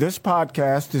This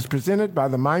podcast is presented by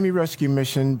the Miami Rescue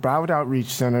Mission Broward Outreach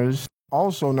Centers,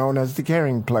 also known as The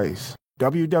Caring Place.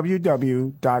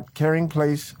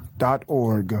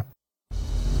 www.caringplace.org.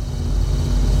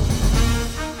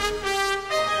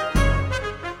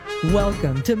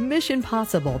 Welcome to Mission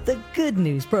Possible, the good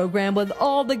news program with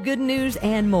all the good news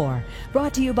and more.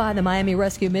 Brought to you by the Miami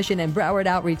Rescue Mission and Broward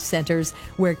Outreach Centers,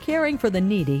 where caring for the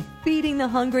needy, feeding the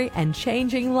hungry, and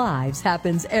changing lives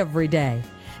happens every day.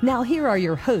 Now here are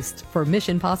your hosts for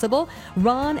Mission Possible,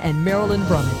 Ron and Marilyn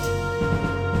Brummett.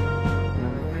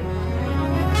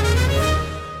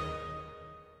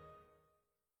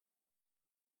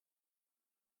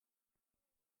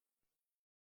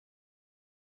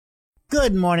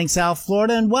 Good morning, South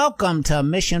Florida, and welcome to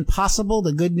Mission Possible,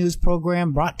 the good news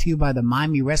program brought to you by the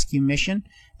Miami Rescue Mission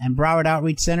and Broward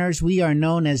Outreach Centers. We are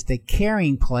known as the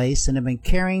Caring Place and have been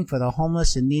caring for the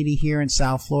homeless and needy here in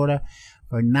South Florida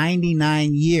for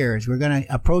 99 years. We're going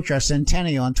to approach our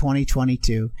centennial in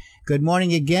 2022. Good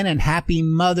morning again and happy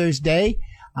Mother's Day.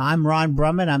 I'm Ron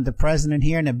Brummett. I'm the president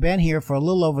here and have been here for a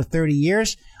little over 30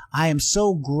 years. I am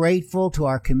so grateful to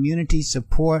our community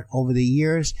support over the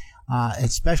years.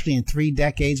 Especially in 3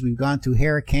 decades, we've gone through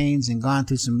hurricanes and gone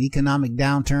through some economic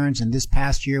downturns. And this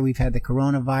past year, we've had the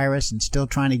coronavirus and still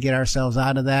trying to get ourselves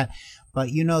out of that.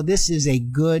 But, you know, this is a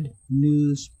good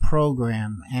news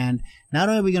program. And not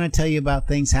only are we going to tell you about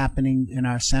things happening in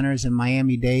our centers in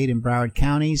Miami-Dade and Broward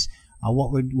counties,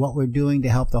 what we're doing to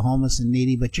help the homeless and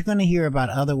needy, but you're going to hear about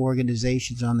other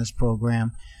organizations on this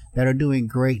program that are doing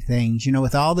great things. You know,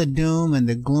 with all the doom and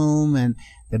the gloom and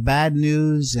the bad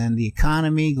news and the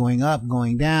economy going up,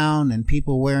 going down, and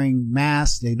people wearing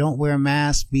masks, they don't wear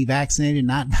masks, be vaccinated,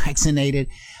 not vaccinated,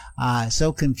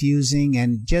 so confusing,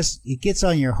 and just, it gets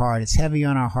on your heart. It's heavy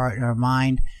on our heart and our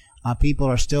mind. People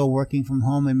are still working from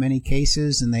home in many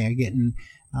cases, and they are getting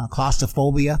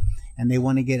claustrophobia, and they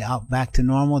want to get out back to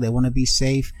normal. They want to be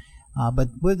safe. But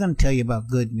we're going to tell you about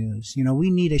good news. You know, we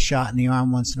need a shot in the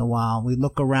arm once in a while. We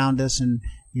look around us and,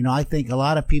 you know, I think a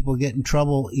lot of people get in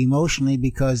trouble emotionally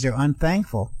because they're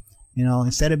unthankful. You know,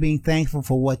 instead of being thankful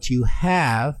for what you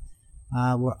have,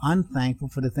 we're unthankful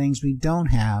for the things we don't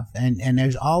have. And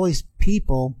there's always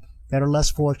people that are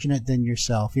less fortunate than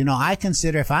yourself. You know, I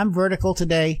consider if I'm vertical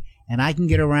today and I can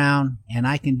get around and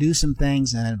I can do some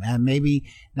things and maybe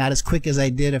not as quick as I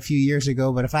did a few years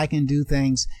ago, but if I can do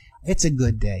things, it's a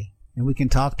good day. And we can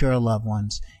talk to our loved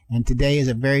ones. And today is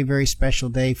a very, very special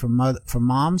day for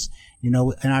moms. You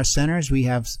know, in our centers, we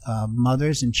have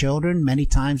mothers and children. Many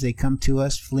times they come to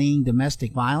us fleeing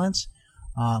domestic violence.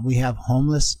 We have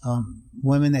homeless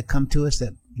women that come to us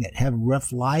that have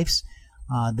rough lives.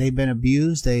 They've been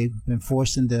abused. They've been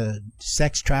forced into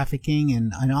sex trafficking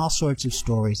and all sorts of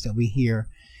stories that we hear.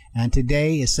 And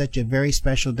today is such a very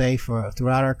special day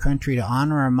throughout our country to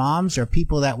honor our moms or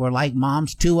people that were like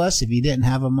moms to us if you didn't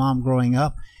have a mom growing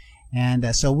up.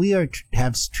 And so we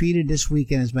have treated this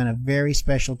weekend has been a very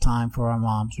special time for our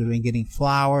moms. We've been getting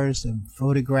flowers and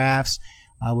photographs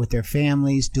with their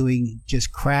families, doing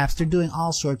just crafts. They're doing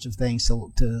all sorts of things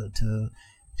to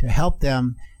help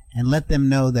them and let them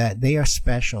know that they are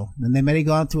special. And they may have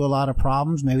gone through a lot of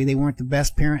problems. Maybe they weren't the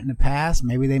best parent in the past.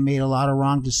 Maybe they made a lot of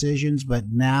wrong decisions,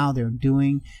 but now they're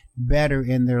doing better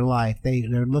in their life.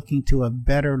 They're looking to a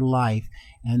better life,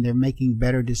 and they're making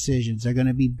better decisions. They're going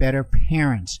to be better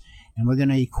parents, and we're going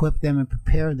to equip them and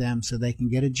prepare them so they can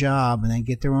get a job and then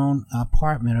get their own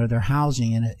apartment or their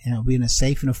housing, and it'll be in a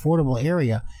safe and affordable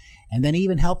area. And then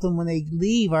even help them when they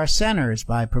leave our centers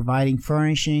by providing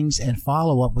furnishings and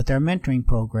follow-up with our mentoring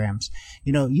programs.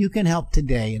 You know, you can help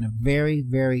today in a very,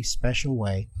 very special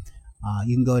way.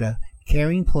 You can go to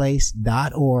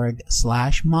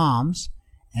caringplace.org/moms,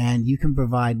 and you can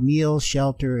provide meals,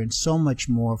 shelter, and so much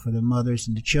more for the mothers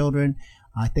and the children.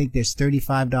 I think there's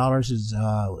 $35 is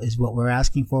what we're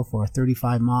asking for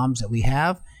 35 moms that we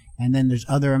have. And then there's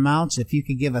other amounts. If you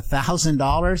could give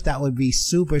 $1,000, that would be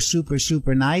super, super,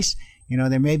 super nice. You know,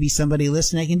 there may be somebody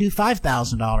listening that can do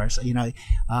 $5,000. You know,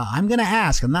 I'm going to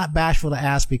ask. I'm not bashful to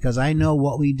ask because I know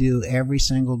what we do every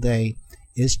single day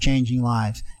is changing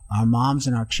lives. Our moms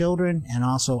and our children, and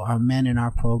also our men in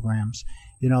our programs.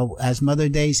 You know, as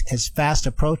Mother's Day as fast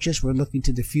approaches, we're looking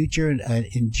to the future.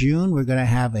 In June, we're going to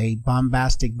have a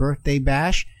bombastic birthday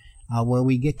bash. Where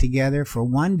we get together for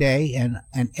one day and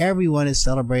everyone has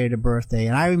celebrated a birthday.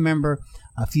 And I remember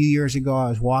a few years ago, I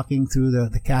was walking through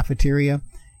the cafeteria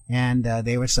and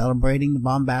they were celebrating the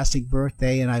bombastic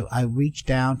birthday. And I reached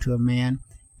down to a man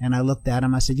and I looked at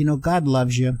him. I said, you know, God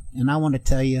loves you. And I want to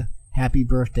tell you happy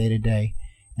birthday today.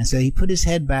 And so he put his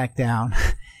head back down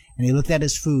and he looked at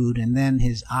his food and then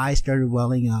his eyes started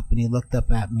welling up and he looked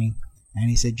up at me And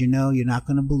he said, you're not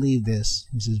going to believe this.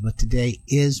 He says, but today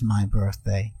is my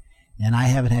birthday. And I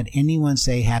haven't had anyone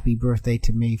say happy birthday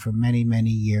to me for many, many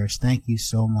years. Thank you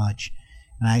so much.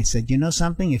 And I said,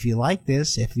 something? If you like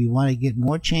this, if you want to get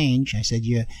more change, I said,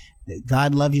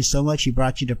 God loves you so much, he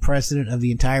brought you the president of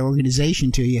the entire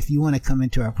organization to you. If you want to come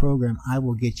into our program, I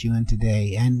will get you in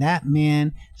today. And that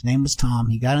man, his name was Tom,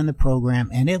 he got in the program,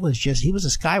 and he was a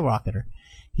skyrocketer.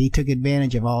 He took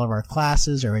advantage of all of our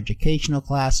classes, our educational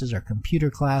classes, our computer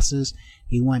classes.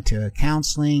 He went to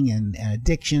counseling and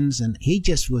addictions, and he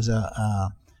just was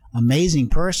a amazing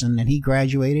person. And he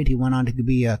graduated. He went on to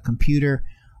be a computer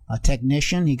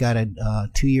technician. He got a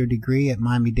 2-year degree at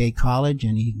Miami-Dade College,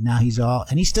 and he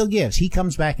still gives. He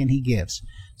comes back and he gives.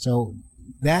 So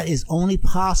that is only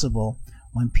possible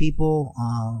when people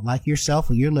like yourself,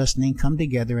 when you're listening, come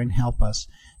together and help us.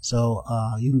 So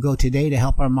you can go today to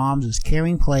help our moms. It's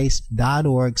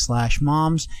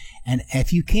caringplace.org/moms. And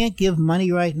if you can't give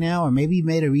money right now, or maybe you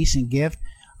made a recent gift,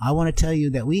 I want to tell you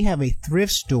that we have a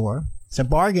thrift store. It's a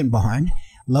bargain barn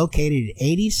located at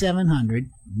 8700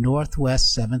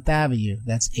 Northwest 7th Avenue.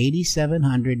 That's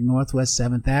 8700 Northwest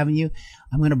 7th Avenue.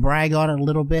 I'm going to brag on it a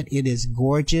little bit. It is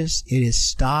gorgeous. It is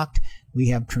stocked. We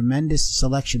have tremendous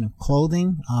selection of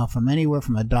clothing from anywhere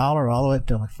from $1 all the way up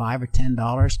to like $5 or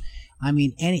 $10. I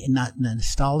mean,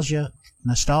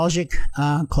 nostalgic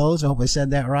clothes. I hope I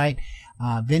said that right.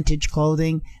 Vintage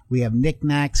clothing. We have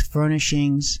knickknacks,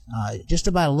 furnishings, just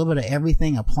about a little bit of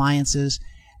everything, appliances.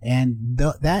 And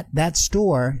that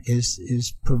store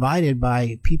is provided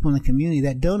by people in the community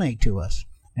that donate to us.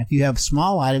 And if you have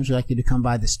small items, we'd like you to come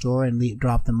by the store and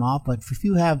drop them off. But if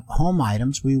you have home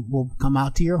items, we will come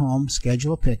out to your home,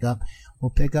 schedule a pickup. We'll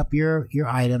pick up your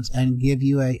items and give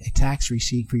you a tax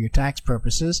receipt for your tax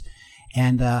purposes.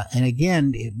 And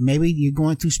again, maybe you're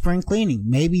going through spring cleaning.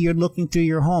 Maybe you're looking through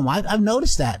your home. I've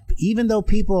noticed that even though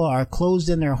people are closed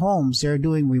in their homes, they're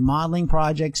doing remodeling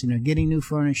projects and they're getting new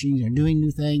furnishings, they're doing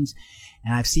new things.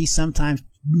 And I see sometimes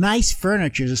nice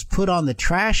furniture is put on the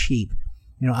trash heap,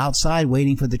 outside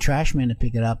waiting for the trash man to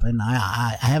pick it up. And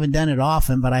I haven't done it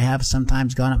often, but I have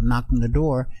sometimes gone up and knocked on the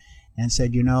door and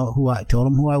said, told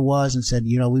them who I was and said,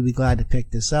 we'd be glad to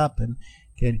pick this up. And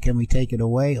can we take it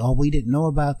away? Oh, we didn't know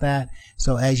about that.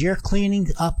 So as you're cleaning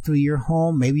up through your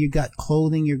home, maybe you've got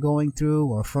clothing you're going through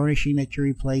or furnishing that you're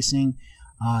replacing,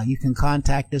 you can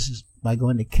contact us by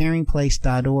going to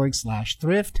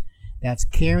caringplace.org/thrift. That's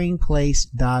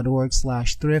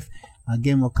caringplace.org/thrift.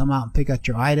 Again, we'll come out and pick up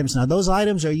your items. Now, those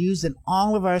items are used in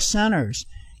all of our centers.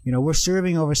 We're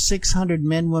serving over 600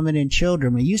 men, women, and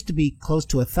children. We used to be close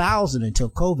to 1,000 until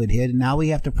COVID hit, and now we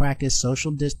have to practice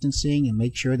social distancing and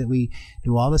make sure that we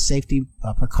do all the safety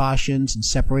precautions and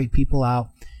separate people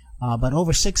out. But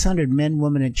over 600 men,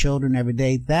 women, and children every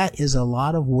day, that is a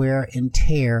lot of wear and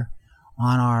tear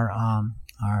on our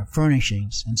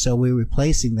furnishings, and so we're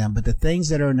replacing them. But the things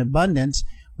that are in abundance,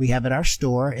 we have at our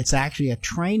store. It's actually a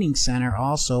training center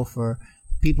also for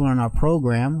people in our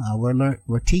program.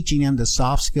 We're teaching them the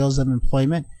soft skills of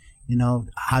employment,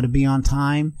 how to be on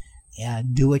time,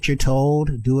 do what you're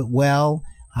told, do it well,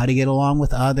 how to get along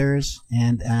with others,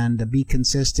 and be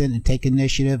consistent and take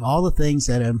initiative, all the things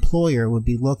that an employer would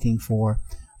be looking for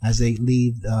as they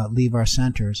leave our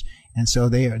centers. And so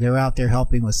they're out there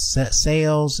helping with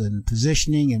sales and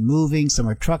positioning and moving. Some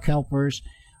are truck helpers,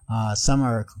 some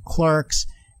are clerks.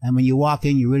 And when you walk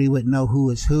in, you really wouldn't know who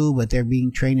is who, but they're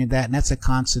being trained in that, and that's a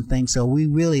constant thing. So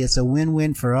it's a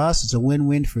win-win for us. It's a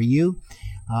win-win for you.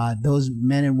 Those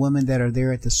men and women that are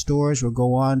there at the stores will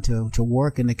go on to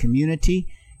work in the community,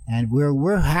 and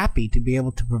we're happy to be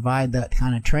able to provide that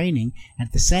kind of training. And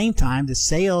at the same time, the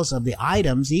sales of the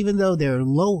items, even though they're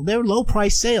low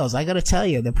price sales, I got to tell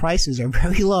you, the prices are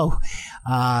very low.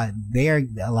 A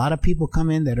lot of people come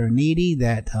in that are needy,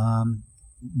 that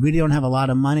really don't have a lot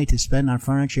of money to spend on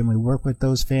furniture, and we work with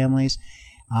those families.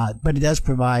 But it does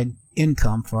provide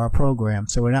income for our program.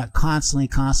 So we're not constantly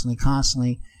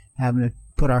having to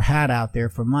put our hat out there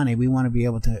for money. We want to be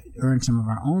able to earn some of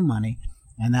our own money,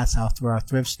 and that's through our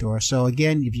thrift store. So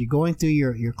again, if you're going through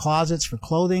your closets for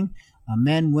clothing,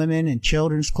 men, women, and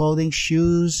children's clothing,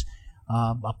 shoes,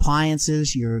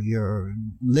 appliances, your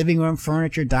living room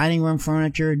furniture, dining room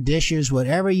furniture, dishes,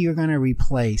 whatever you're going to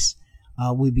replace,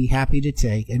 we'd be happy to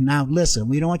take. And now listen,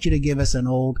 we don't want you to give us an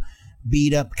old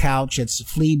beat up couch that's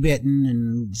flea bitten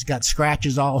and it's got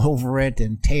scratches all over it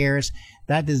and tears.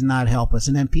 That does not help us.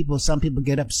 And then some people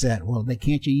get upset. Well,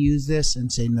 can't you use this?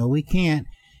 And say, no, we can't.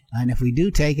 And if we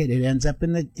do take it, it ends up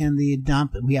in the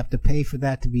dump, and we have to pay for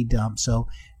that to be dumped. So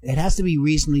it has to be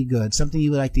reasonably good, something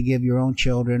you would like to give your own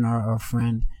children or a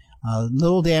friend.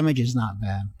 Little damage is not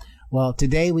bad. Well,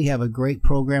 today we have a great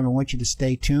program. I want you to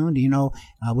stay tuned. You know,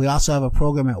 we also have a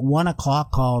program at 1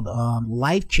 o'clock called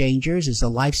Life Changers. It's a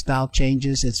lifestyle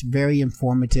changes. It's very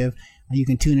informative. You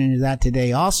can tune into that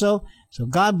today also. So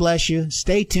God bless you.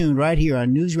 Stay tuned right here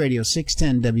on News Radio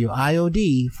 610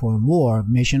 WIOD for more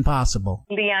Mission Possible.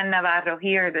 Leanne Navarro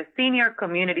here, the Senior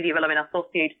Community Development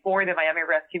Associate for the Miami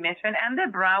Rescue Mission and the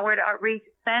Broward Outreach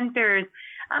Centers.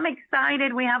 I'm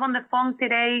excited. We have both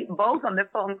on the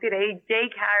phone today,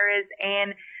 Jake Harris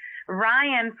and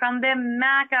Ryan from the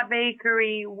Maca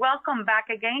Bakery. Welcome back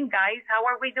again, guys. How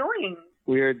are we doing?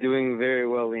 We are doing very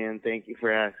well, Leanne. Thank you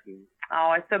for asking.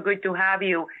 Oh, it's so good to have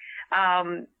you.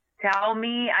 Tell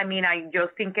me,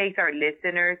 just in case our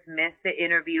listeners missed the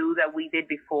interview that we did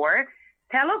before,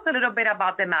 tell us a little bit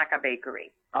about the Maca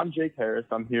Bakery. I'm Jake Harris.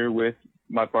 I'm here with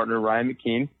my partner, Ryan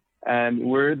McKean, and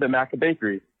we're the Maca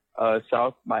Bakery, a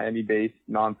South Miami-based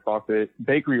nonprofit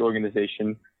bakery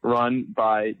organization run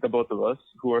by the both of us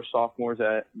who are sophomores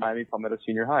at Miami Palmetto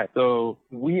Senior High. So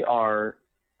we are,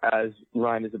 as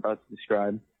Ryan is about to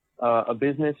describe, a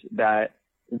business that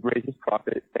raises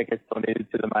profit that gets donated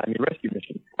to the Miami Rescue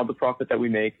Mission. All the profit that we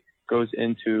make goes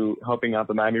into helping out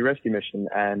the Miami Rescue Mission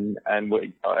and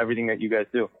everything that you guys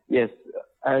do. Yes,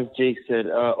 as Jake said,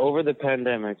 over the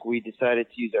pandemic, we decided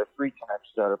to use our free time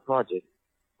to start a project.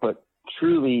 But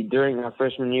truly, during our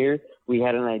freshman year, we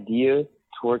had an idea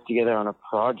to work together on a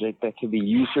project that could be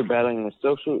used for battling a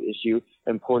social issue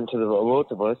important to the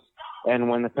both of us. And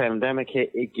when the pandemic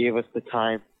hit, it gave us the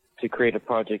time to create a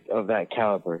project of that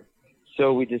caliber.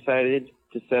 So we decided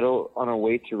to settle on a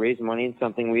way to raise money in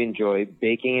something we enjoy,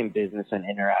 baking in business and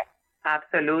interact.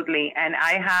 Absolutely. And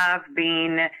I have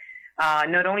been,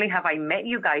 not only have I met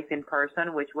you guys in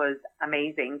person, which was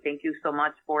amazing. Thank you so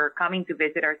much for coming to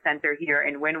visit our center here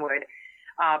in Wynwood.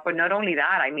 But not only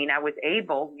that,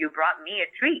 you brought me a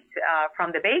treat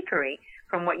from the bakery,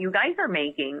 from what you guys are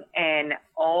making. And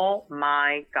oh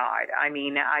my God,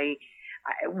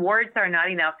 words are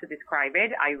not enough to describe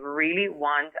it. I really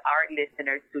want our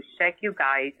listeners to check you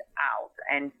guys out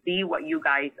and see what you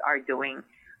guys are doing.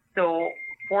 So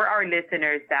for our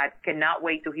listeners that cannot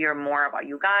wait to hear more about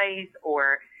you guys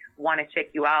or want to check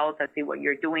you out and see what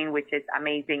you're doing, which is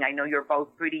amazing. I know you're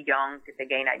both pretty young because,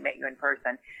 again, I met you in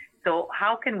person. So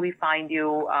how can we find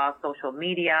you? Social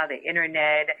media, the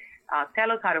internet?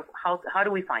 Tell us how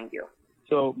do we find you?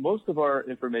 So most of our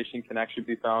information can actually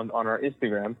be found on our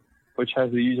Instagram, which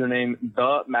has the username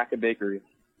The Maca Bakery.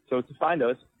 So to find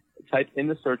us, type in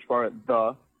the search bar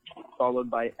The, followed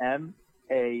by MACCA,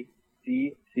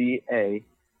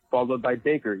 followed by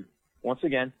Bakery. Once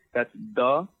again, that's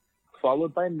The,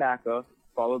 followed by Maca,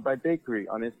 followed by Bakery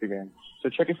on Instagram. So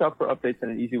check us out for updates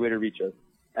and an easy way to reach us.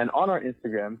 And on our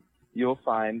Instagram, you'll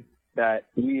find that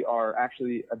we are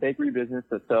actually a bakery business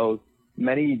that sells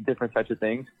many different types of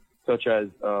things, such as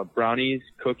brownies,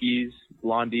 cookies,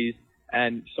 blondies,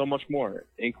 and so much more,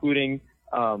 including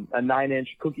a 9-inch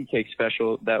cookie cake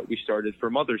special that we started for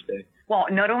Mother's Day. Well,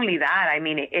 not only that,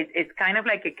 it's kind of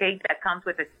like a cake that comes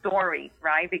with a story,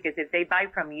 right? Because if they buy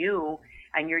from you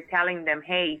and you're telling them,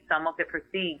 hey, some of the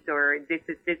proceeds or this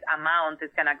amount is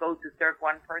going to go to serve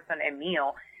one person a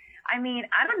meal. I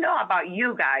don't know about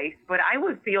you guys, but I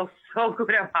would feel so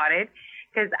good about it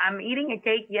because I'm eating a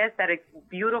cake, yes, that is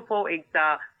beautiful. It's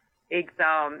a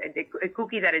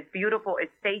cookie that is beautiful,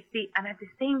 it's tasty, and at the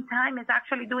same time, it's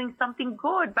actually doing something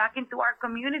good back into our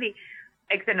community.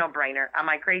 It's a no-brainer. Am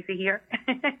I crazy here?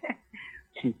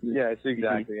 Yes,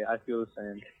 exactly. I feel the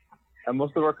same. And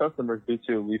most of our customers do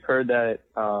too. We've heard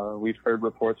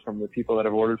reports from the people that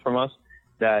have ordered from us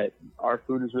that our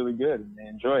food is really good and they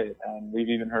enjoy it. And we've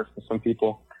even heard from some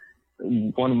people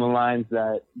one of the lines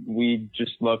that we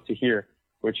just love to hear,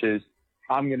 which is,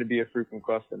 I'm going to be a frequent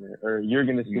customer, or you're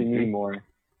going to see me more,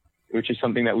 which is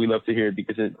something that we love to hear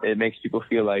because it makes people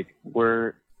feel like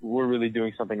we're really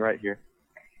doing something right here.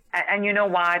 And you know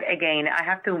what? Again, I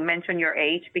have to mention your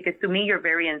age because to me, you're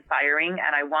very inspiring.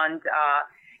 And I want,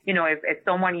 if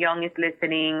someone young is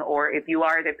listening or if you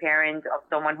are the parent of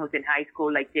someone who's in high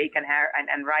school like Jake and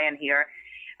Ryan here,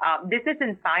 this is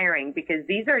inspiring because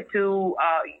these are two,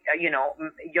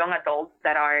 young adults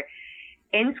that are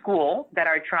in school that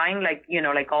are trying,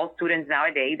 like all students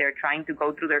nowadays, they're trying to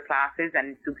go through their classes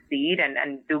and succeed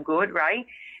and do good, right?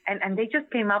 And they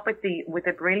just came up with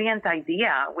a brilliant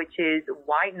idea, which is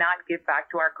why not give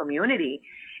back to our community?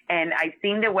 And I've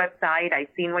seen the website, I've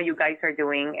seen what you guys are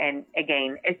doing, and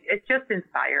again, it's just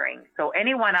inspiring. So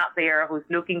anyone out there who's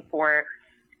looking for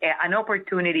an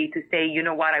opportunity to say, you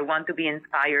know what, I want to be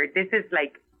inspired, this is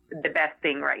like the best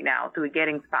thing right now, to get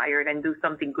inspired and do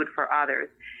something good for others.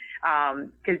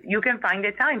 because you can find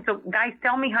the time. So guys,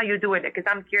 tell me how you do it, because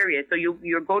I'm curious. So you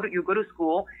go to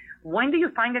school. When do you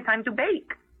find the time to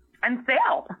bake and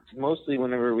sell? Mostly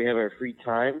whenever we have our free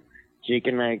time, Jake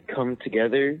and I come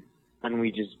together and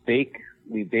we just bake.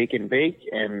 We bake and bake,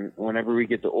 and whenever we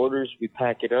get the orders, we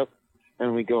pack it up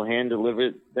and we go hand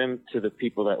deliver them to the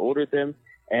people that ordered them,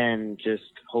 and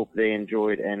just hope they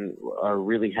enjoyed and are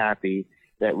really happy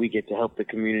that we get to help the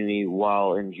community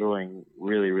while enjoying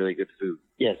really, really good food.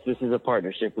 Yes, this is a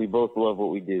partnership. We both love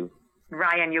what we do.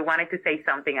 Ryan, you wanted to say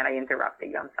something and I interrupted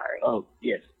you. I'm sorry. Oh,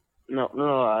 yes.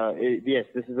 Yes,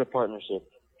 this is a partnership,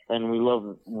 and we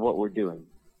love what we're doing.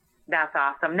 That's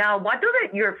awesome. Now, what do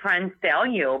your friends tell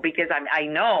you? Because I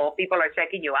know people are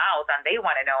checking you out and they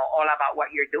want to know all about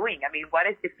what you're doing. I mean, what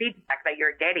is the feedback that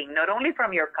you're getting, not only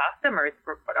from your customers,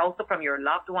 but also from your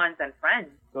loved ones and friends?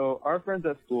 So our friends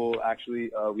at school,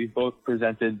 actually, we both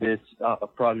presented this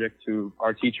project to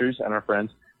our teachers and our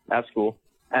friends at school.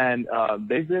 And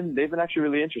they've been actually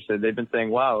really interested. They've been saying,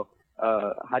 wow,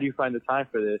 how do you find the time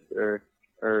for this?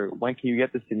 Or when can you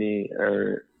get this to me?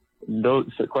 Or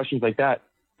those questions like that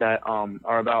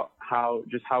are about how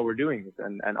we're doing this.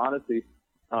 And honestly,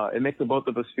 it makes the both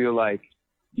of us feel like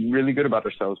really good about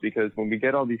ourselves, because when we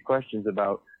get all these questions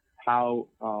about how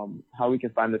we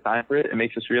can find the time for it, it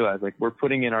makes us realize like we're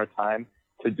putting in our time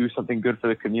to do something good for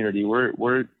the community.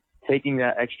 We're taking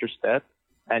that extra step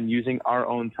and using our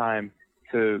own time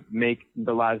to make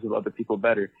the lives of other people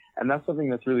better. And that's something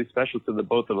that's really special to the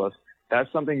both of us.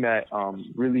 That's something that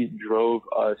really drove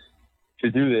us to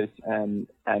do this and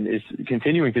is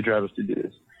continuing to drive us to do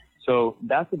this. So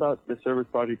that's about the service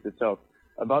project itself.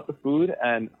 About the food,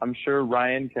 and I'm sure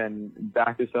Ryan can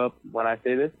back this up when I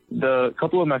say this, the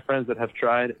couple of my friends that have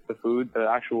tried the food, the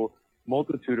actual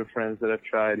multitude of friends that have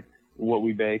tried what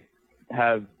we bake,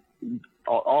 have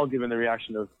all given the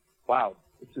reaction of, wow,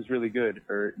 this is really good,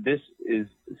 or this is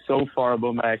so far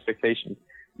above my expectations.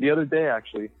 The other day,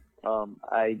 actually,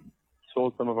 I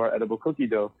sold some of our edible cookie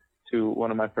dough to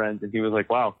one of my friends, and he was like,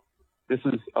 wow, this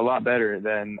is a lot better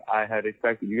than I had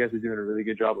expected. You guys are doing a really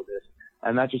good job of this.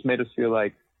 And that just made us feel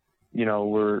like, you know,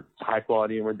 we're high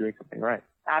quality and we're doing something right.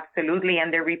 Absolutely.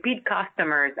 And the repeat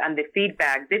customers and the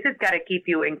feedback, this has got to keep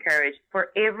you encouraged.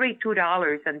 For every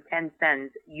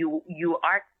 $2.10, you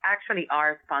are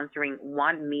sponsoring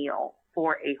one meal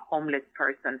for a homeless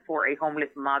person, for a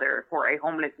homeless mother, for a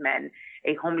homeless man,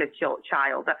 a homeless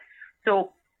child.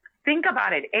 So think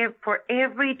about it. For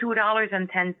every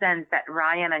 $2.10 that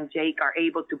Ryan and Jake are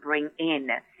able to bring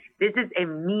in, this is a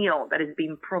meal that is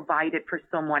being provided for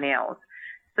someone else.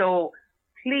 So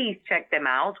please check them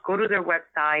out. Go to their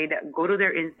website, go to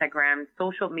their Instagram,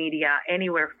 social media,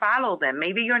 anywhere. Follow them.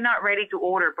 Maybe you're not ready to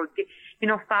order, but,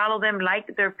 follow them,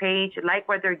 like their page, like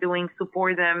what they're doing,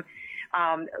 support them.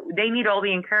 They need all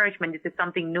the encouragement. This is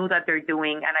something new that they're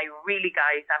doing. And I really,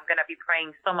 guys, I'm going to be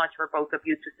praying so much for both of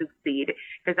you to succeed,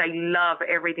 because I love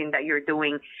everything that you're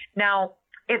doing. Now,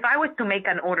 if I was to make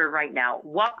an order right now,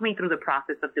 walk me through the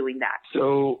process of doing that.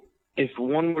 So if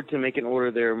one were to make an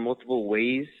order, there are multiple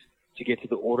ways to get to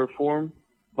the order form.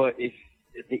 But if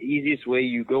the easiest way,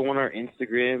 you go on our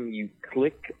Instagram, you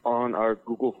click on our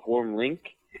Google form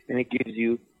link, and it gives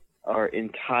you our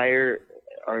entire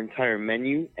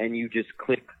menu, and you just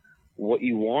click what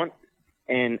you want.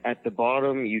 And at the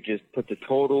bottom, you just put the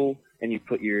total, and you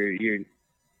put your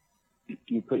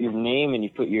name, and you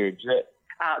put your address.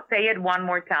 Say it one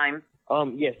more time.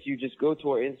 Yes, you just go to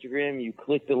our Instagram, you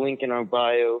click the link in our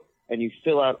bio, and you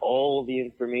fill out all the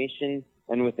information,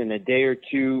 and within a day or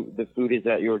two, the food is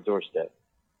at your doorstep.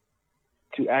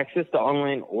 To access the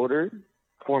online order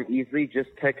form easily, just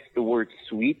text the word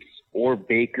sweets or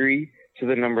bakery to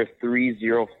the number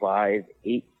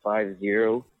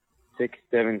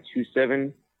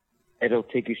 305-850-6727. It'll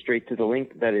take you straight to the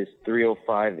link. That is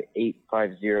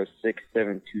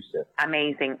 305-850-6727.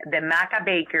 Amazing. The Maca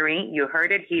Bakery, you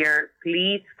heard it here.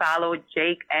 Please follow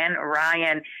Jake and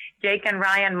Ryan. Jake and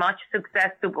Ryan, much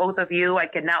success to both of you. I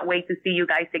cannot wait to see you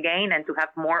guys again and to have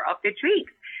more of the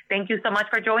treats. Thank you so much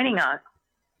for joining us.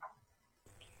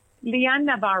 Leanne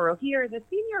Navarro here, the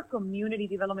Senior Community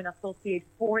Development Associate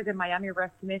for the Miami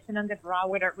Rescue Mission and the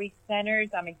Broward Outreach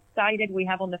Centers. I'm excited. We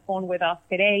have on the phone with us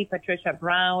today Patricia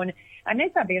Brown and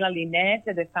Isabella Linette,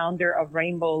 the founder of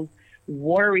Rainbow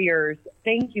Warriors.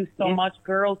 Thank you so much,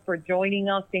 girls, for joining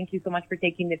us. Thank you so much for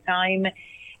taking the time.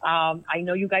 I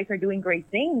know you guys are doing great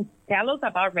things. Tell us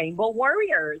about Rainbow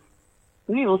Warriors.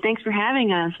 Well, thanks for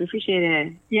having us. We appreciate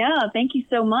it. Yeah, thank you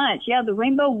so much. Yeah, the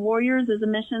Rainbow Warriors is a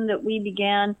mission that we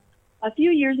began a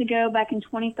few years ago, back in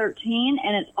 2013,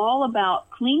 and it's all about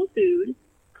clean food,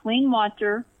 clean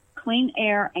water, clean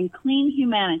air, and clean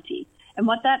humanity. And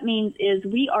what that means is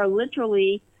we are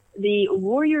literally the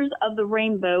Warriors of the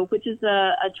Rainbow, which is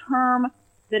a term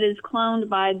that is cloned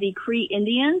by the Cree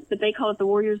Indians, but they call it the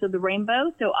Warriors of the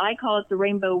Rainbow. So I call it the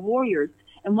Rainbow Warriors.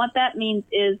 And what that means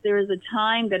is there is a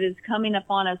time that is coming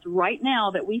upon us right now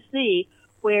that we see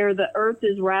where the earth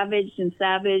is ravaged and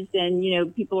savaged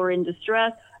and, people are in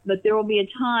distress. But there will be a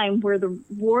time where the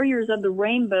Warriors of the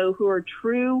Rainbow, who are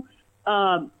true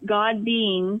God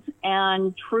beings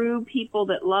and true people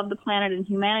that love the planet and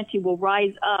humanity, will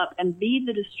rise up and be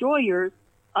the destroyers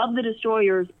of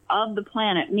the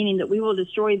planet, meaning that we will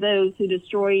destroy those who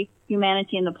destroy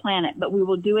humanity and the planet, but we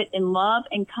will do it in love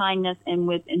and kindness and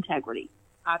with integrity.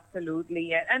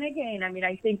 Absolutely. And again,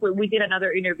 I think we did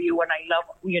another interview, and I love,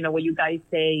 what you guys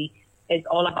say. It's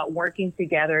all about working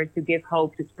together to give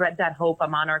hope, to spread that hope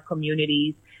among our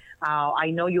communities. I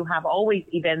know you have always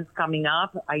events coming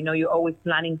up. I know you're always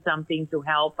planning something to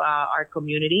help our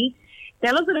community.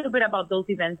 Tell us a little bit about those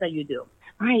events that you do.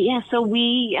 All right. Yeah. So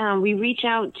we reach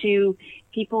out to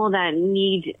people that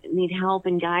need help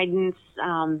and guidance.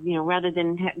 Rather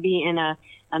than be in a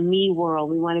me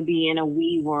world, we want to be in a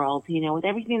we world. With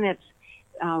everything that's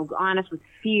on us with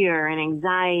fear and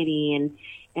anxiety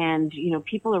and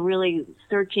people are really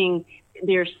searching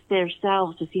their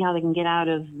selves to see how they can get out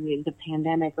of the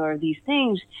pandemic or these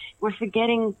things. We're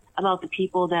forgetting about the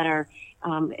people that are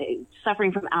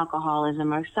suffering from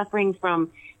alcoholism or suffering from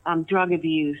drug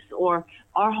abuse or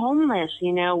are homeless,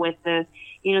 with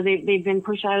they've been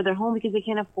pushed out of their home because they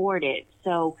can't afford it.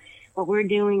 So what we're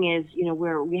doing is,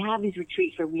 we have these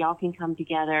retreats where we all can come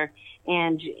together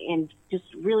and just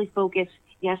really focus,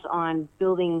 yes, on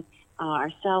building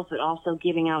ourselves, but also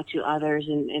giving out to others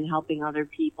and helping other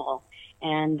people.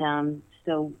 And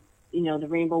so, the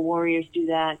Rainbow Warriors do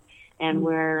that. And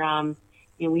we're,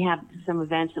 we have some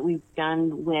events that we've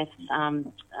done with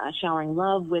showering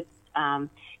love, with,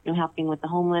 helping with the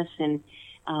homeless and,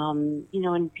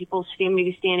 and people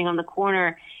maybe standing on the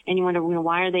corner and you wonder,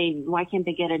 why can't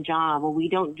they get a job? Well, we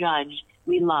don't judge,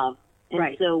 we love. And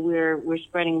right. So we're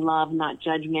spreading love, not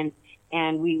judgment.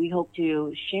 And we hope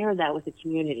to share that with the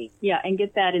community. Yeah, and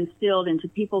get that instilled into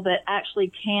people that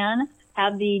actually can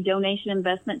have the donation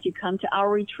investment to come to our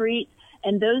retreat.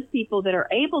 And those people that are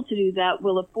able to do that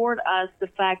will afford us the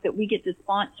fact that we get to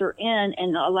sponsor in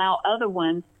and allow other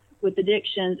ones with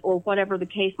addictions or whatever the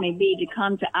case may be to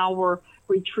come to our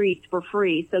retreats for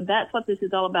free. So that's what this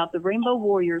is all about. The Rainbow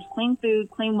Warriors: clean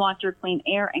food, clean water, clean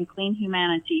air, and clean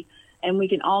humanity. And we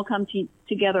can all come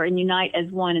together and unite as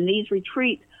one. And these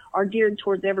retreats are geared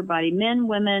towards everybody, men,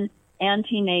 women, and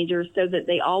teenagers, so that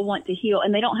they all want to heal.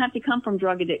 And they don't have to come from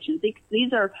drug addictions.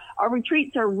 Our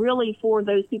retreats are really for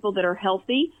those people that are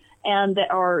healthy and that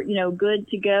are, good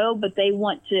to go, but they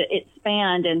want to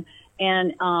expand and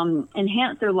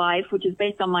enhance their life, which is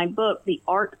based on my book, The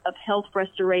Art of Health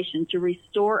Restoration, to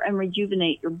restore and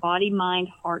rejuvenate your body, mind,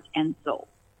 heart, and soul.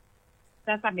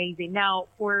 That's amazing. Now,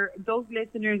 for those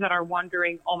listeners that are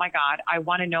wondering, oh my God, I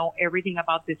want to know everything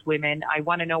about these women. I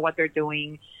want to know what they're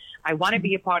doing. I want to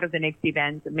be a part of the next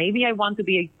event. Maybe I want to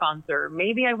be a sponsor.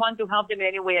 Maybe I want to help them in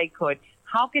any way I could.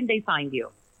 How can they find you?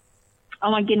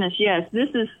 Oh my goodness, yes. This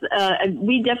is,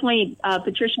 we definitely,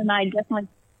 Patricia and I definitely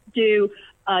do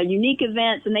unique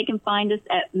events, and they can find us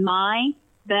at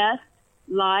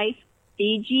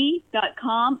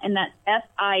mybestlifefiji.com, and that's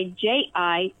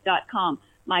FIJI.com.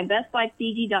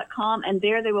 mybestlifefiji.com, and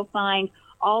there they will find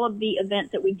all of the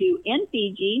events that we do in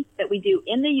Fiji, that we do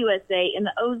in the USA, in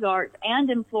the Ozarks, and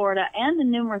in Florida, and the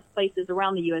numerous places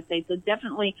around the USA. So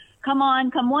definitely come on,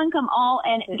 come one, come all,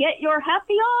 and get your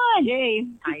happy on. Yay.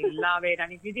 I love it.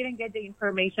 And if you didn't get the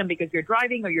information because you're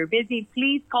driving or you're busy,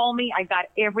 please call me. I got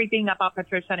everything about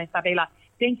Patricia and Isabela.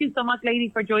 Thank you so much,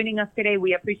 ladies, for joining us today.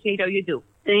 We appreciate all you do.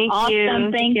 Thank you.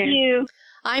 Awesome. Thank you.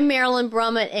 I'm Marilyn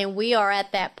Brummett, and we are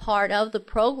at that part of the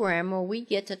program where we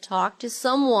get to talk to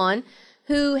someone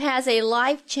who has a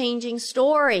life-changing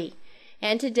story.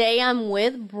 And today I'm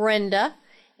with Brenda,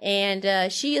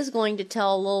 and she is going to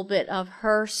tell a little bit of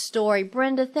her story.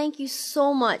 Brenda, thank you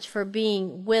so much for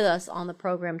being with us on the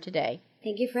program today.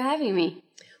 Thank you for having me.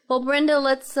 Well, Brenda,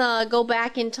 let's go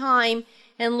back in time,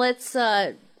 and let's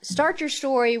start your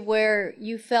story where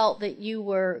you felt that you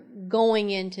were going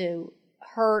into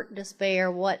hurt,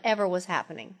 despair, whatever was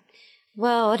happening.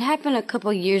 Well, it happened a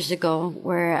couple years ago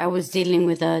where I was dealing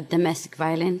with domestic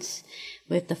violence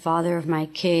with the father of my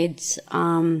kids.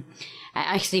 I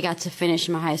actually got to finish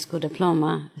my high school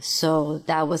diploma, so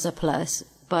that was a plus.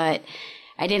 But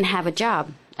I didn't have a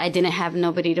job. I didn't have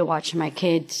nobody to watch my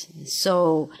kids.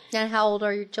 So. And how old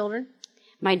are your children?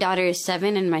 My daughter is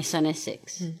 7 and my son is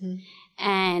 6. Mm-hmm.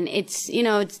 And it's,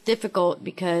 it's difficult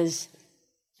because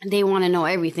they want to know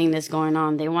everything that's going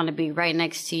on. They want to be right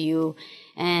next to you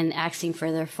and asking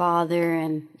for their father,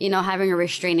 and, you know, having a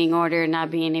restraining order,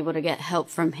 not being able to get help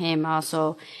from him.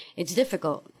 Also, it's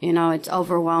difficult. You know, it's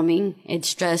overwhelming. It's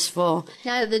stressful.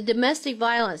 Now, the domestic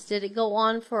violence, did it go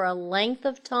on for a length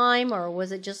of time, or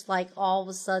was it just like all of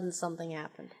a sudden something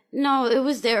happened? No, it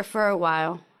was there for a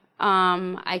while.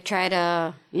 I tried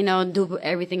to, you know, do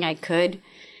everything I could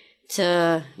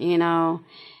to, you know,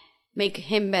 make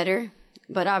him better.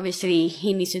 But obviously,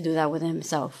 he needs to do that with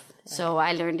himself. So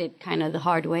I learned it kind of the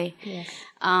hard way. Yes.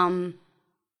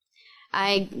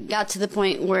 I got to the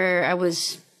point where I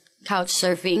was couch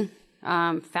surfing,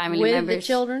 family members. With the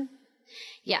children?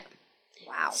 Yeah.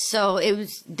 Wow. So it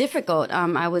was difficult.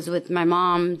 I was with my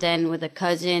mom, then with a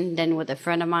cousin, then with a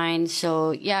friend of mine.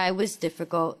 So yeah, it was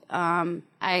difficult. I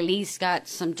at least got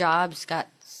some jobs, got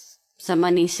some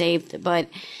money saved, but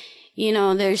you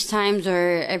know, there's times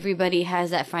where everybody has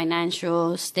that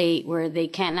financial state where they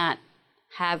cannot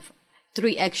have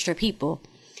 3 extra people.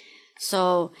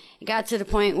 So it got to the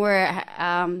point where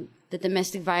the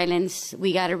domestic violence,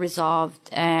 we got it resolved,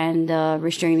 and the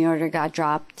restraining order got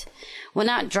dropped. Well,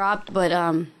 not dropped, but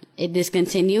it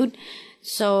discontinued.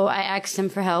 So I asked him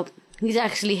for help. He's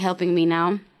actually helping me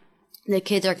now. The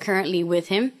kids are currently with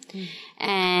him.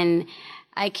 And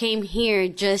I came here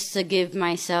just to give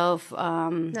myself...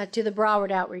 Not to the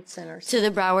Broward Outreach Centers. To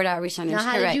the Broward Outreach Centers, Now,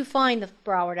 how correct. did you find the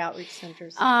Broward Outreach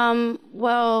Centers?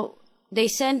 Well, they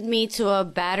sent me to a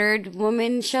battered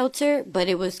woman shelter, but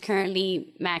it was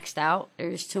currently maxed out.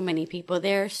 There's too many people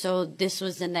there, so this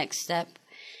was the next step.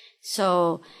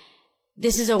 So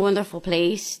this is a wonderful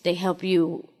place. They help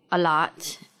you a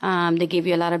lot. They give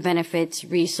you a lot of benefits,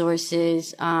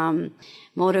 resources,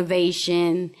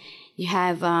 motivation. You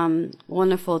have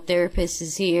wonderful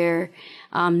therapists here,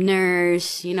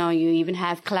 nurse, you know, you even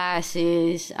have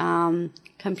classes,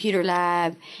 computer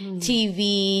lab,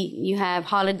 TV, you have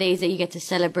holidays that you get to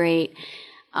celebrate.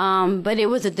 But it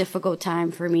was a difficult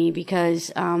time for me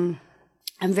because I'm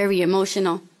very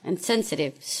emotional and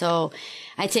sensitive. So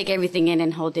I take everything in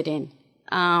and hold it in.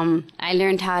 I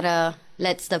learned how to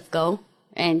let stuff go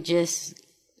and just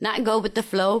not go with the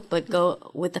flow, but go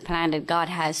with the plan that God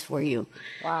has for you.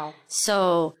 Wow.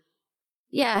 So,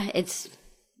 yeah, it's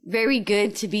very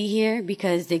good to be here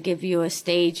because they give you a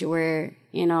stage where,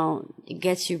 you know, it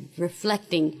gets you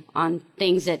reflecting on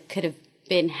things that could have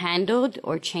been handled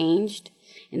or changed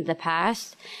in the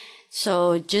past.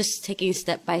 So just taking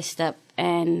step by step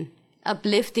and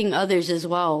uplifting others as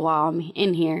well while I'm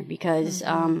in here because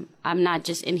I'm not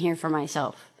just in here for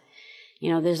myself.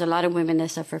 You know, there's a lot of women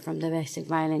that suffer from domestic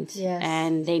violence, yes,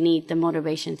 and they need the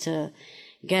motivation to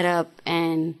get up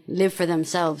and live for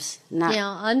themselves.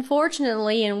 Yeah,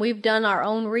 unfortunately, and we've done our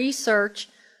own research,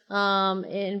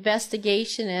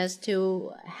 investigation as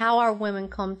to how our women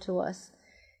come to us.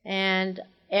 And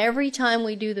every time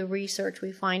we do the research,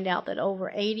 we find out that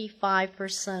over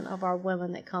 85% of our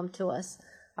women that come to us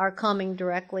are coming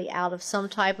directly out of some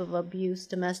type of abuse,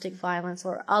 domestic violence,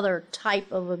 or other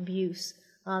type of abuse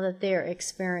that they're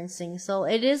experiencing. So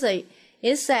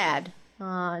it's sad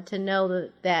to know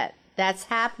that that's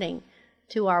happening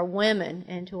to our women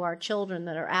and to our children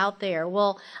that are out there.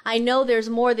 Well, I know there's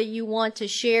more that you want to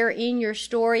share in your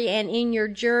story and in your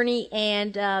journey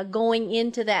and going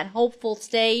into that hopeful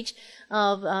stage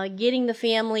of getting the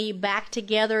family back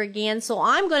together again. So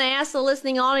I'm going to ask the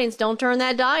listening audience, don't turn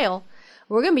that dial.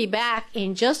 We're going to be back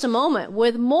in just a moment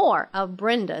with more of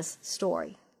Brenda's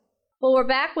story. Well, we're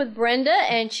back with Brenda,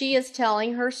 and she is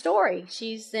telling her story.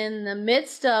 She's in the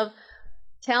midst of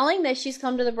telling that she's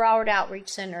come to the Broward Outreach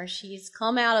Center. She's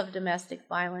come out of domestic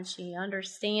violence. She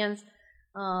understands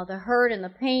the hurt and the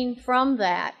pain from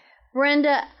that.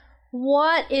 Brenda,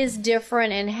 what is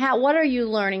different, and what are you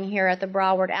learning here at the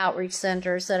Broward Outreach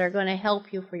Centers that are going to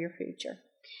help you for your future?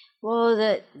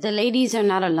 Well, the ladies are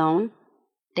not alone.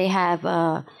 They have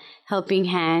a helping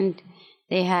hand.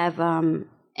 They have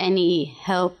any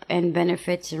help and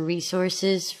benefits and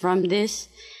resources from this.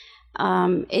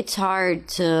 It's hard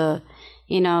to,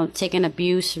 take an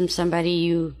abuse from somebody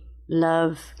you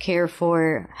love, care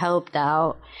for, helped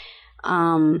out.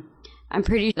 I'm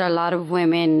pretty sure a lot of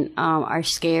women are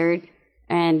scared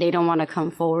and they don't want to come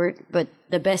forward, but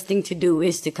the best thing to do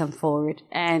is to come forward.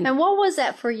 And what was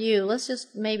that for you? Let's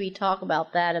just maybe talk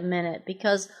about that a minute,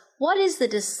 because what is the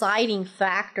deciding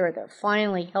factor that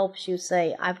finally helps you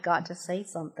say, I've got to say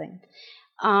something?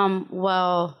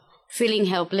 Well, feeling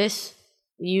helpless,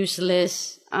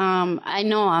 useless. I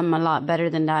know I'm a lot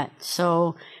better than that.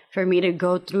 So for me to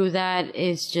go through that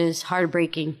is just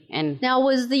heartbreaking. And now,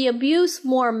 was the abuse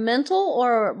more mental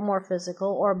or more physical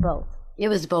or both? It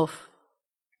was both.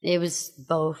 It was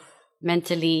both.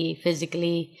 mentally,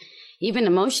 physically, even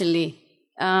emotionally.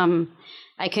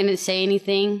 I couldn't say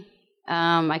anything.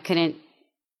 I couldn't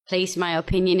place my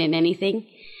opinion in anything.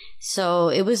 So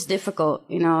it was difficult.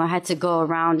 You know, I had to go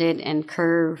around it and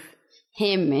curve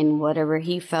him in whatever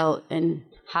he felt and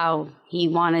how he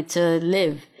wanted to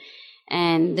live.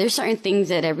 And there's certain things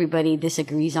that everybody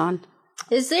disagrees on.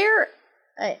 Is there,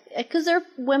 because there are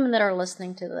women that are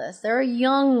listening to this. There are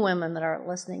young women that are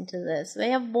listening to this. They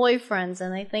have boyfriends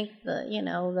and they think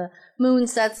the moon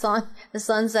sets on, the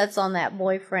sun sets on that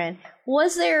boyfriend.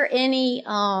 Was there any,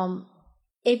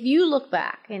 if you look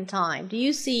back in time,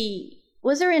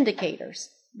 was there indicators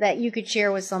that you could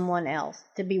share with someone else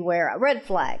to beware of? Red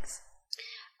flags?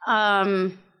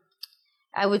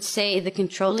 I would say the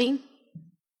controlling,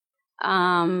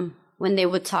 when they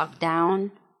would talk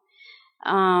down.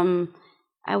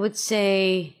 I would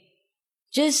say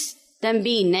just them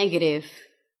being negative,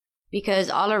 because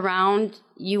all around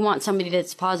you want somebody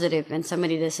that's positive and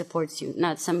somebody that supports you,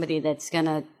 not somebody that's going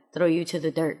to throw you to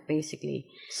the dirt, basically.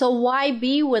 So why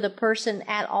be with a person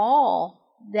at all?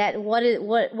 What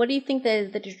do you think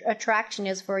the attraction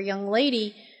is for a young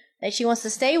lady that she wants to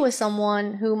stay with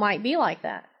someone who might be like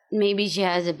that? Maybe she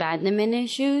has abandonment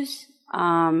issues.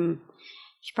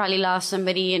 She probably lost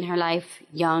somebody in her life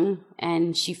young,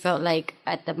 and she felt like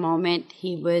at the moment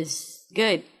he was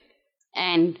good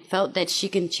and felt that she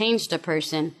can change the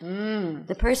person.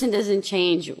 The person doesn't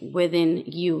change within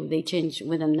you. They change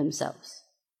within themselves.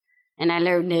 And I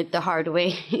learned it the hard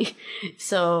way.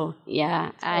 So,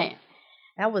 yeah.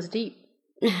 That was deep.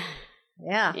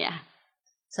 Yeah. Yeah.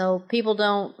 So people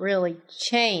don't really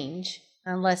change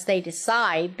unless they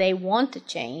decide they want to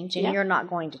change, and you're not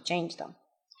going to change them.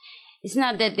 It's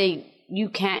not that you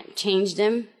can't change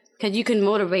them, because you can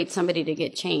motivate somebody to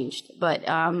get changed. But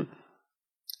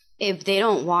if they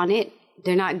don't want it,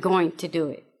 they're not going to do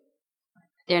it.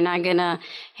 They're not going to,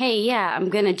 hey, yeah, I'm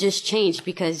going to just change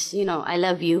because, I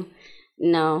love you.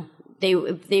 No,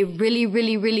 if they really,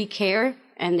 really, really care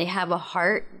and they have a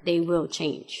heart, they will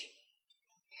change.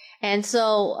 And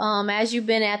so as you've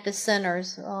been at the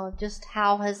centers, just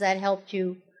how has that helped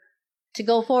you to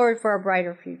go forward for a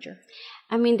brighter future?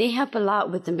 I mean, they help a lot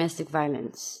with domestic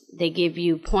violence. They give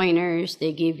you pointers.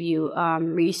 They give you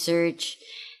research.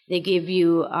 They give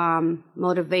you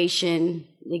motivation.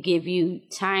 They give you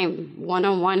time,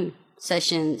 one-on-one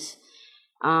sessions,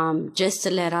 just to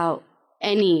let out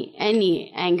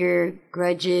any anger,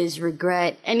 grudges,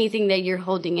 regret, anything that you're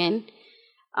holding in.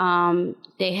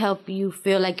 They help you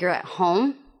feel like you're at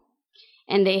home,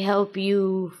 and they help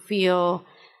you feel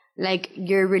like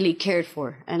you're really cared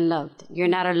for and loved. You're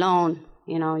not alone.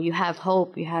 You have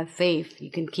hope, you have faith,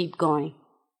 you can keep going.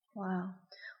 Wow.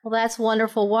 Well, that's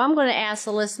wonderful. Well, I'm going to ask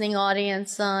the listening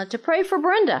audience to pray for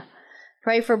Brenda.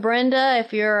 Pray for Brenda.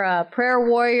 If you're a prayer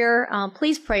warrior,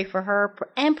 please pray for her,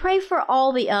 and pray for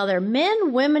all the other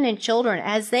men, women, and children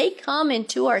as they come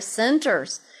into our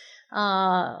centers.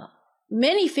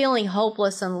 Many feeling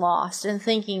hopeless and lost and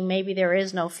thinking maybe there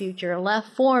is no future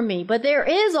left for me. But there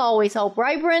is always hope,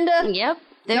 right, Brenda? Yep.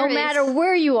 No matter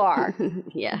where you are,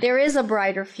 yeah, there is a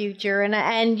brighter future.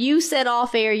 And you said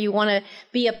off air you want to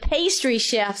be a pastry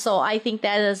chef, so I think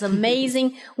that is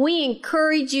amazing. We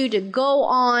encourage you to go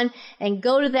on and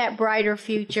go to that brighter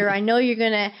future. I know you're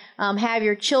going to have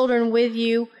your children with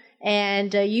you,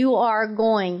 and you are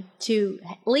going to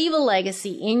leave a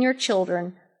legacy in your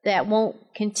children that won't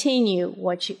continue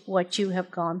what you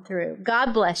have gone through.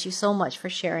 God bless you so much for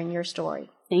sharing your story.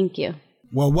 Thank you.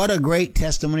 Well, what a great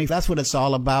testimony. That's what it's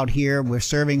all about here. We're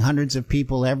serving hundreds of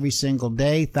people every single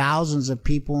day, thousands of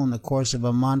people in the course of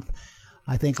a month.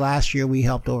 I think last year we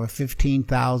helped over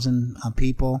 15,000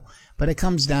 people. But it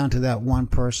comes down to that one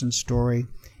person story.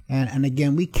 And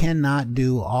again, we cannot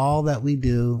do all that we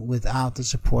do without the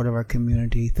support of our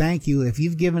community. Thank you. If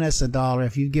you've given us $1,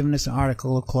 if you've given us an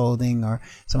article of clothing or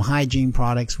some hygiene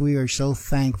products, we are so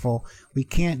thankful. We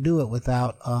can't do it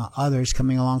without others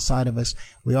coming alongside of us.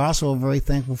 We are also very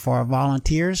thankful for our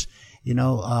volunteers.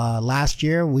 Last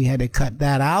year we had to cut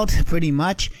that out pretty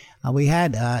much. We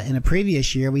had, in a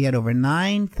previous year, we had over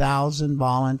 9,000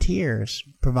 volunteers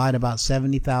provide about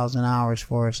 70,000 hours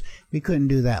for us. We couldn't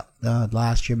do that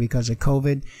last year because of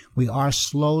COVID. We are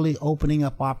slowly opening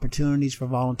up opportunities for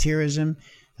volunteerism,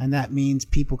 and that means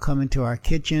people come into our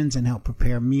kitchens and help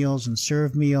prepare meals and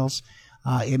serve meals.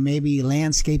 It may be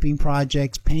landscaping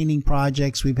projects, painting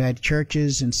projects. We've had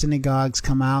churches and synagogues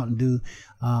come out and do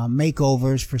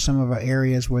makeovers for some of our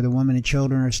areas where the women and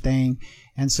children are staying.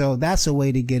 And so that's a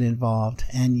way to get involved.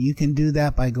 And you can do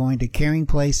that by going to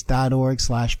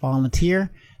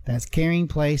caringplace.org/volunteer. That's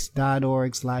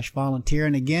caringplace.org/volunteer.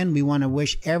 And again, we want to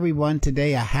wish everyone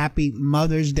today a happy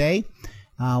Mother's Day.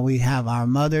 We have our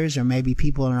mothers or maybe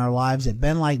people in our lives that have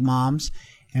been like moms.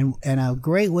 And a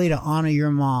great way to honor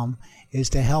your mom is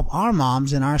to help our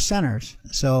moms in our centers.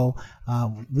 So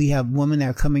we have women that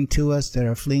are coming to us that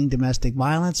are fleeing domestic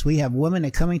violence. We have women that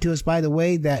are coming to us, by the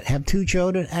way, that have 2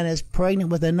 children and is pregnant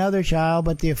with another child,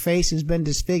 but their face has been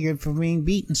disfigured from being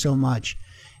beaten so much.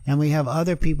 And we have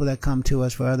other people that come to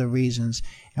us for other reasons.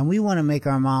 And we want to make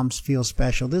our moms feel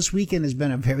special. This weekend has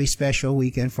been a very special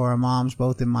weekend for our moms,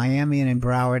 both in Miami and in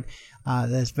Broward.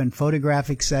 There's been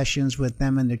photographic sessions with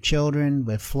them and their children,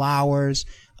 with flowers,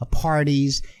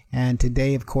 parties. And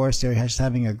today, of course, they're just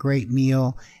having a great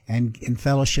meal and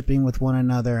fellowshipping with one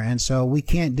another. And so we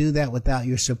can't do that without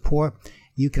your support.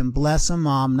 You can bless a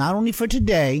mom, not only for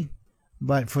today,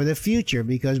 but for the future,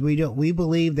 because we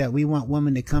believe that we want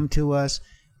women to come to us,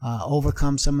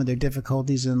 overcome some of their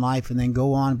difficulties in life, and then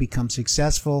go on and become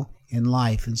successful in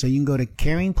life. And so you can go to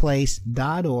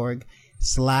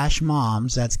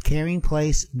caringplace.org/moms. That's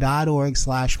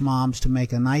caringplace.org/moms to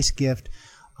make a nice gift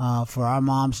for our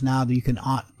moms now that you can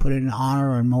put it in honor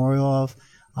or memorial of.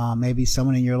 Maybe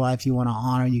someone in your life you want to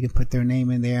honor, you can put their name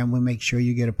in there, and we'll make sure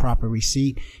you get a proper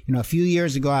receipt. You know, a few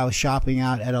years ago, I was shopping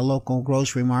out at a local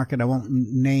grocery market. I won't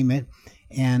name it.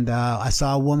 And I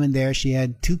saw a woman there. She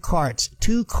had two carts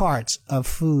of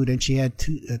food, and she had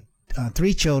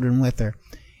 3 children with her.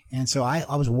 And so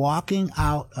I was walking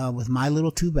out with my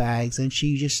little 2 bags, and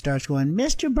she just starts going,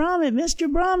 "Mr.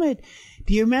 Brummett,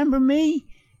 do you remember me?"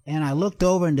 And I looked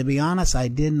over, and to be honest, I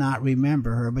did not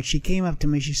remember her. But she came up to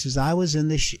me. She says, "I was in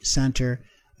the center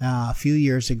a few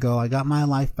years ago. I got my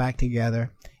life back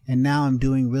together. And now I'm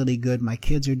doing really good. My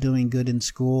kids are doing good in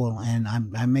school, and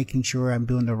I'm making sure I'm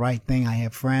doing the right thing. I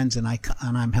have friends, and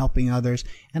I'm helping others."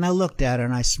 And I looked at her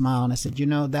and I smiled and I said, "You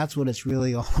know, that's what it's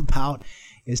really all about,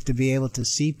 is to be able to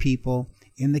see people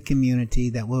in the community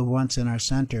that were once in our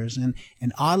centers." And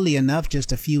oddly enough,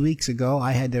 just a few weeks ago,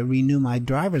 I had to renew my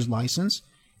driver's license.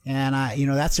 And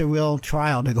that's a real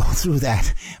trial to go through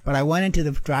that. But I went into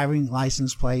the driving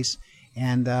license place,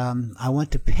 and I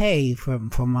went to pay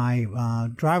for my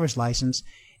driver's license,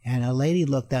 and a lady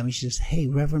looked at me. She says, "Hey,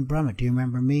 Reverend Brummett, do you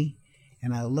remember me?"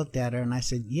 And I looked at her and I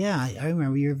said, "Yeah, I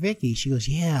remember. You're Vicky." She goes,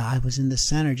 "Yeah, I was in the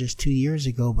center just 2 years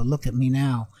ago, but look at me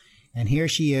now." And here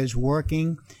she is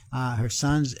working. Her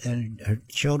sons and her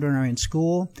children are in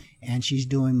school, and she's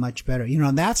doing much better. You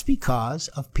know, that's because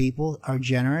of people are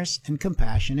generous and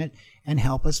compassionate and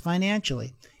help us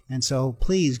financially. And so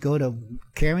please go to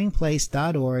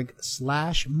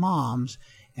caringplace.org/moms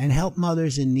and help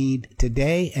mothers in need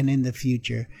today and in the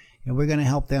future. And we're going to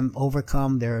help them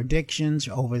overcome their addictions,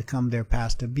 overcome their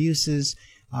past abuses.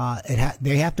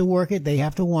 They have to work it. They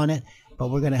have to want it. But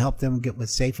we're going to help them get with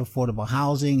safe, affordable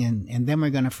housing, and then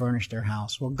we're going to furnish their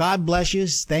house. Well, God bless you.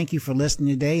 Thank you for listening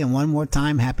today. And one more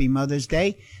time, happy Mother's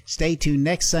Day. Stay tuned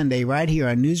next Sunday right here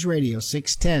on News Radio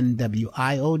 610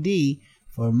 WIOD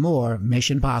for more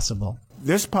Mission Possible.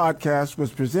 This podcast was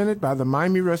presented by the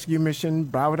Miami Rescue Mission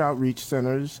Broward Outreach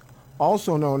Centers,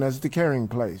 also known as The Caring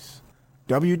Place.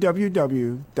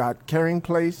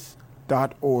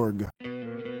 www.caringplace.org.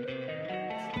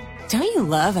 Don't you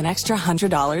love an extra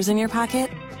 $100 in your pocket?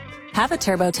 Have a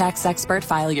TurboTax expert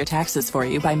file your taxes for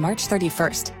you by March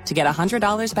 31st to get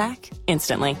 $100 back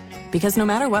instantly. Because no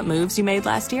matter what moves you made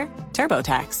last year,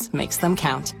 TurboTax makes them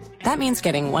count. That means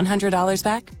getting $100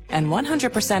 back and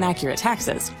 100% accurate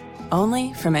taxes,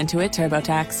 only from Intuit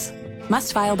TurboTax.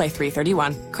 Must file by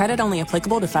 3/31. Credit only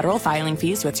applicable to federal filing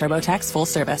fees with TurboTax full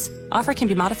service. Offer can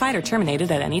be modified or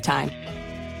terminated at any time.